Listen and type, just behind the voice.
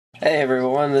Hey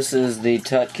everyone, this is the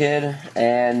Thetutkid,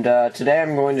 and today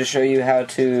I'm going to show you how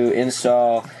to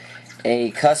install a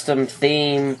custom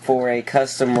theme for a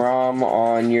custom ROM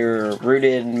on your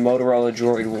rooted Motorola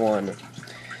Droid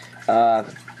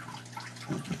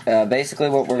 1. Basically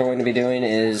what we're going to be doing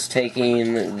is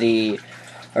taking the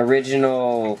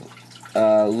original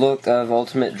look of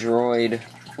UltimateDroid,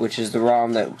 which is the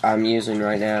ROM that I'm using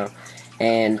right now,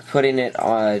 and putting it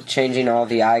on, changing all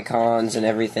the icons and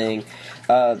everything.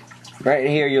 Right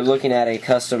here you're looking at a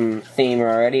custom theme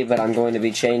already, but I'm going to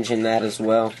be changing that as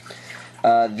well.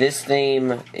 This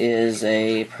theme is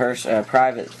a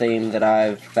private theme that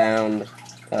I've found,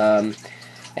 and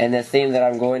the theme that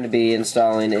I'm going to be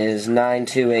installing is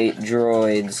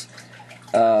 928Droid's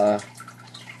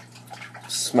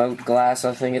Smoke Glass,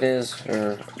 I think it is,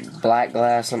 or Black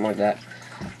Glass, something like that,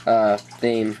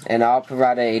 theme. And I'll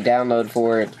provide a download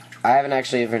for it. I haven't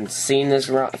actually even seen this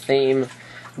theme,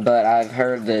 but I've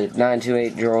heard that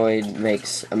 928Droid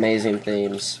makes amazing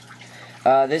themes.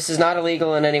 This is not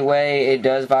illegal in any way. It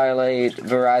does violate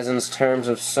Verizon's terms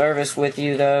of service with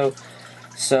you, though.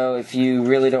 So if you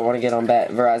really don't want to get on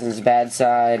Verizon's bad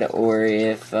side, or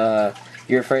if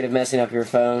you're afraid of messing up your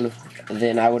phone,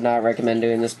 then I would not recommend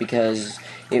doing this because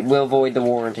it will void the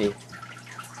warranty.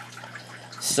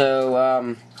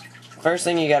 So first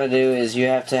thing you got to do is you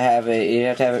have to have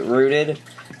it rooted,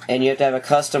 and you have to have a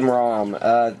custom ROM.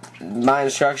 My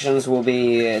instructions will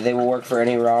work for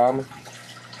any ROM.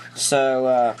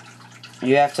 So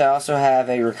you have to also have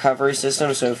a recovery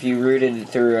system. So if you rooted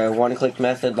through a one-click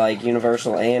method like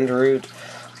Universal and Root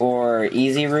or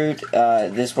Easy Root,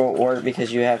 this won't work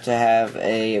because you have to have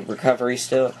a recovery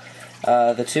still.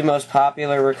 The two most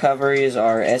popular recoveries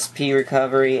are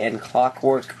SPRecovery and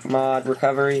ClockWorkMod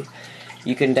Recovery.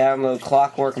 You can download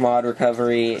ClockWorkMod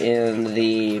Recovery in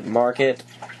the market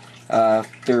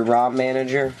through ROM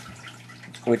Manager,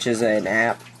 which is an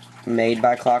app made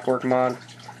by ClockWorkMod.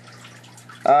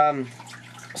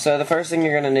 So the first thing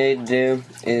you're going to need to do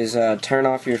is turn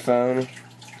off your phone,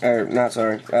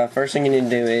 first thing you need to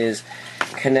do is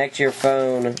connect your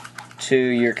phone to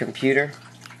your computer.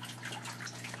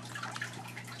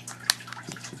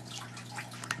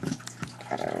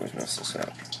 God, I always mess this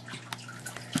up.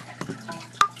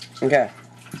 Okay,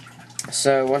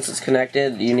 so once it's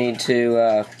connected, you need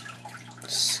to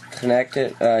connect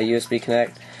it, USB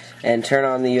connect, and turn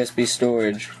on the USB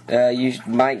storage. You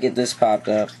might get this popped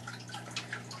up.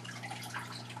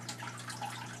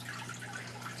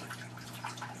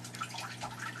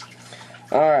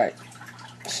 Alright,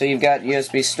 so you've got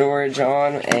USB storage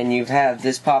on, and you have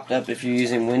this popped up if you're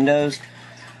using Windows.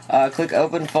 Click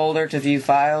Open Folder to view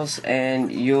files,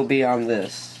 and you'll be on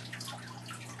this.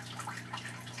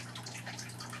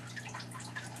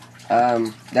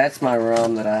 That's my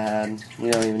ROM that I had. You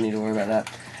don't even need to worry about that.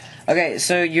 Okay,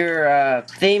 so your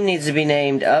theme needs to be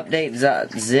named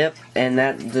update.zip,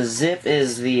 and the zip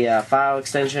is the file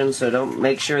extension, so don't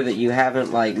make sure that you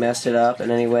haven't messed it up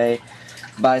in any way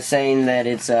by saying that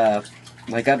it's like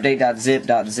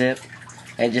update.zip.zip.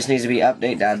 It just needs to be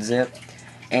update.zip,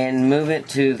 and move it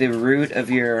to the root of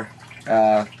your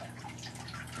phone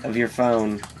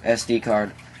SD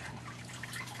card.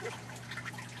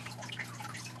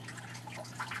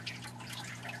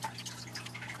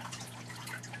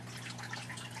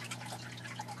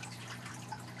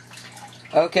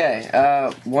 Okay,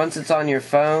 once it's on your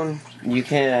phone, you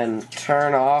can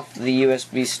turn off the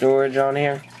USB storage on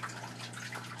here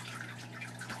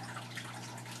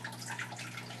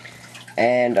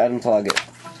and unplug it.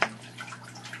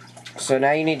 So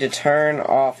now you need to turn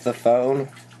off the phone.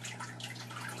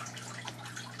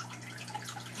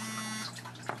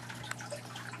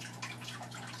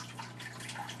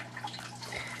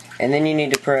 And then you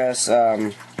need to press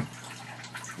the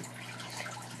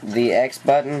X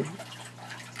button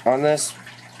on this,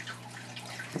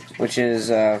 which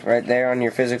is right there on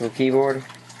your physical keyboard.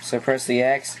 So press the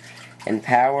X and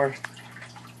power,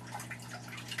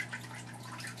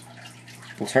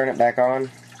 and turn it back on.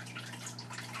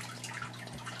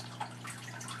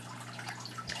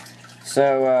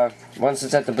 So once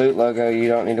it's at the boot logo, you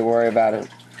don't need to worry about it.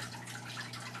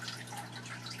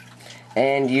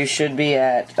 And you should be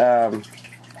at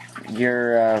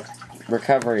your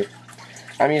recovery.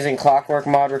 I'm using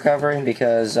ClockWorkMod Recovery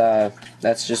because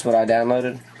that's just what I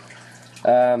downloaded.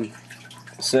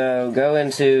 So go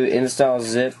into install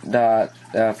zip from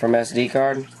SD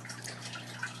card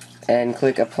and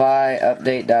click apply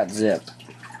update.zip,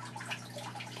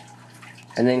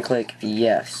 and then click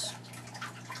yes.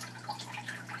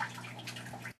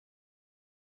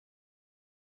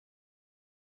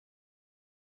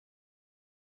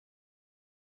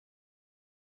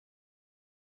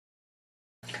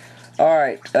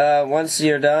 Alright, once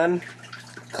you're done,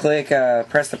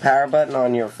 press the power button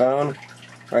on your phone,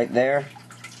 right there,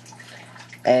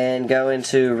 and go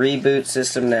into Reboot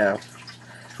System Now,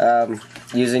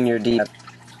 using your D.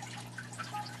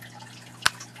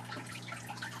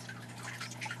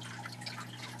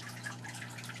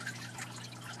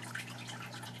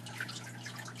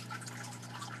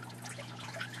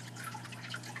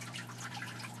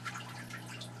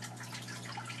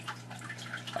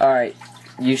 Alright,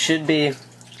 you should be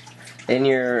in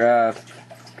your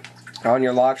on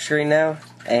your lock screen now,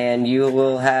 and you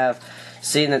will have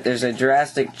seen that there's a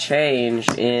drastic change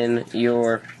in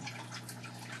your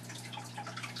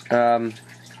and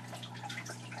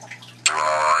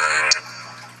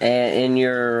in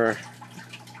your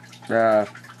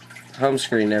home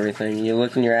screen and everything. You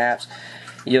look in your apps,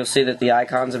 you'll see that the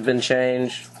icons have been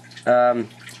changed.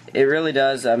 It really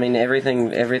does. I mean,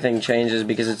 everything changes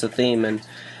because it's a theme, and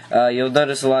you'll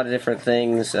notice a lot of different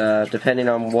things depending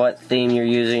on what theme you're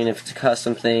using. If it's a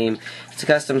custom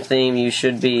theme, you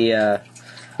should be a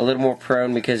little more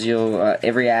prone, because you'll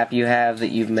every app you have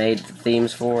that you've made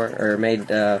themes for, or made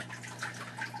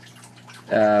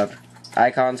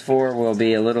icons for, will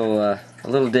be a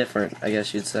little different, I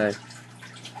guess you'd say.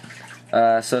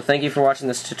 So thank you for watching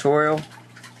this tutorial.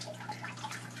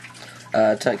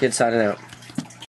 Thetutkid signing out.